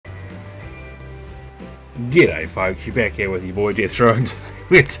G'day folks, you're back here with your boy Death Thrones.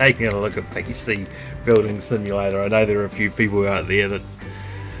 We're taking a look at PC Building Simulator. I know there are a few people out there that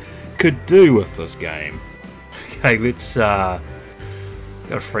could do with this game. Okay, let's got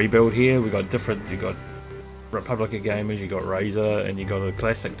a free build here. We got different, you got Republic of Gamers, you got Razer, and you got a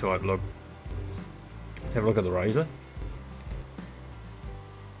classic type look. Let's have a look at the Razer.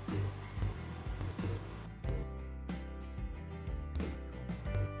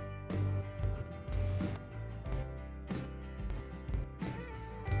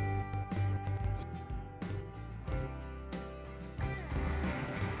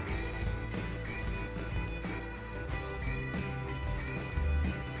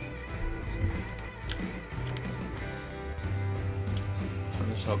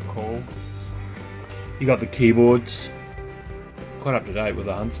 Up cool. You got the keyboards, quite up to date with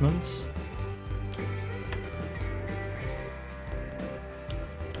the Huntsman's.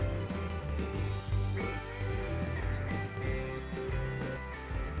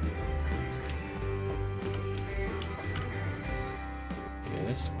 Yeah,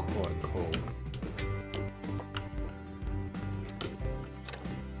 that's quite cool.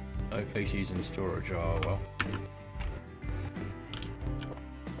 No PCs in storage. Oh well.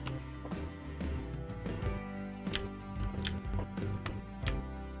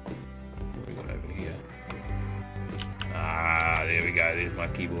 There we go, there's my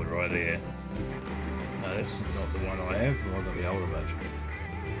keyboard right there. No, that's not the one I have, I've got the older version.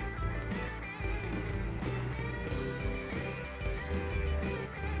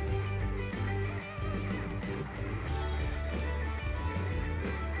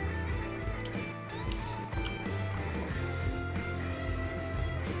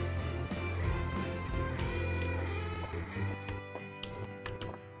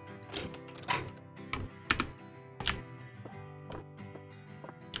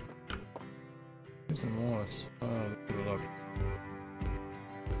 Some Morse. Oh, look.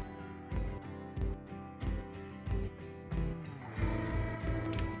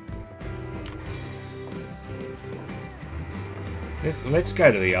 Let's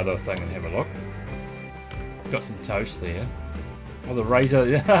go to the other thing and have a look. Got some toast there. Oh, the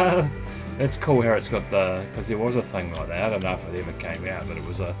Razer. That's cool how it's got the... Because there was a thing like that. I don't know if it ever came out, but it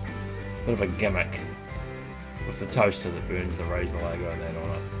was a bit of a gimmick with the toaster that burns the Razer logo and that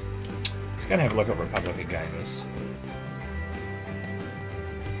on it. Let's go and have a look at Republic of Gamers.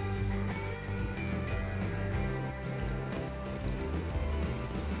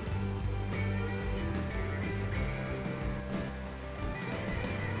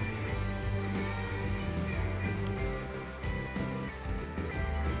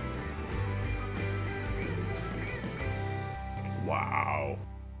 Wow.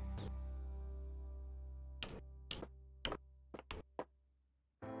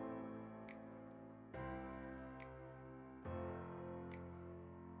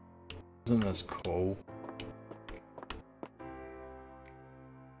 Isn't this cool?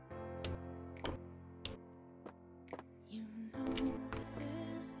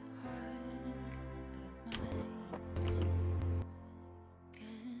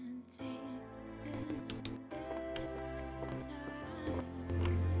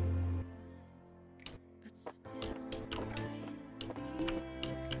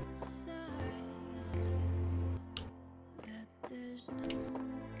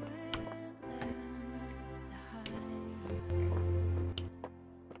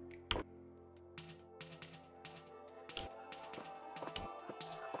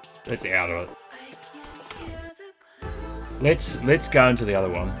 It's out of it. Let's go into the other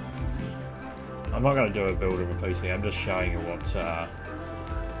one. I'm not going to do a build of a PC. I'm just showing you what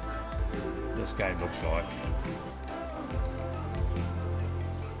this game looks like.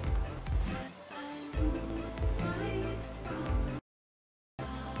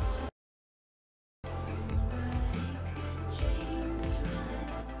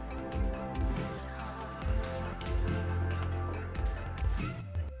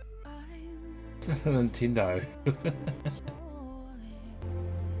 Nintendo.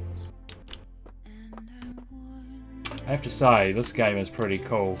 I have to say, this game is pretty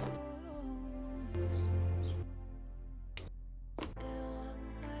cool.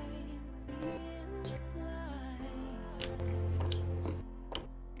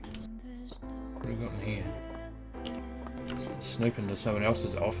 What have we got in here? Snoop into someone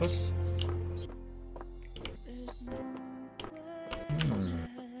else's office?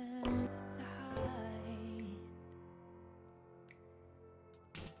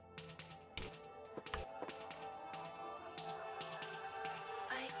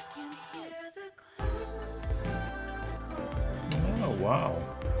 Oh, wow.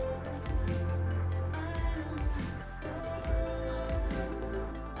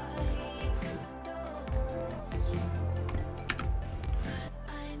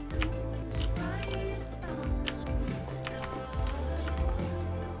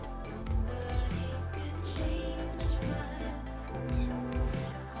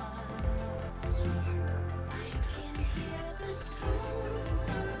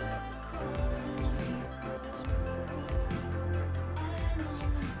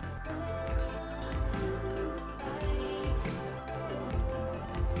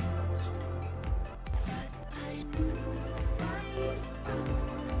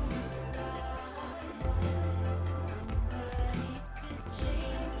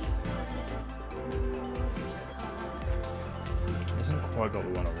 I got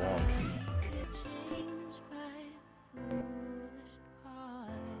the one I want.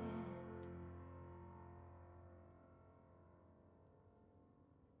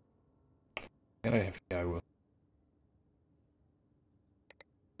 I'm gonna have to go with.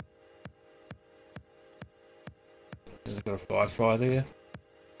 Has it got a Firefly there?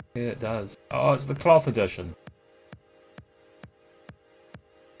 Yeah, it does. Oh, it's the cloth edition.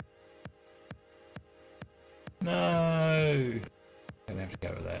 No! I'm gonna have to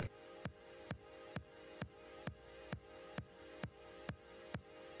go with that.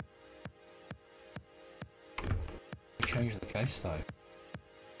 Change the case though.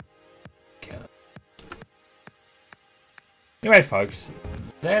 Can't. Anyway, folks,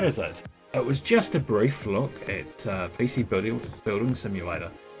 that is it. It was just a brief look at PC Building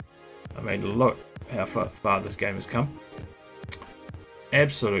Simulator. I mean, look how far this game has come.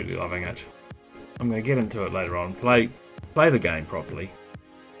 Absolutely loving it. I'm going to get into it later on, play the game properly.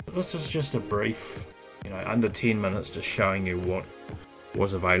 But this was just a brief, you know, under 10 minutes, just showing you what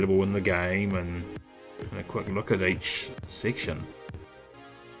was available in the game and a quick look at each section.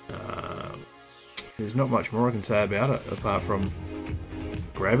 There's not much more I can say about it apart from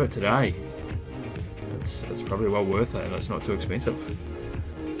grab it today. It's probably well worth it and it's not too expensive.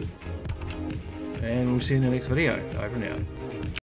 And we'll see you in the next video. Over and out.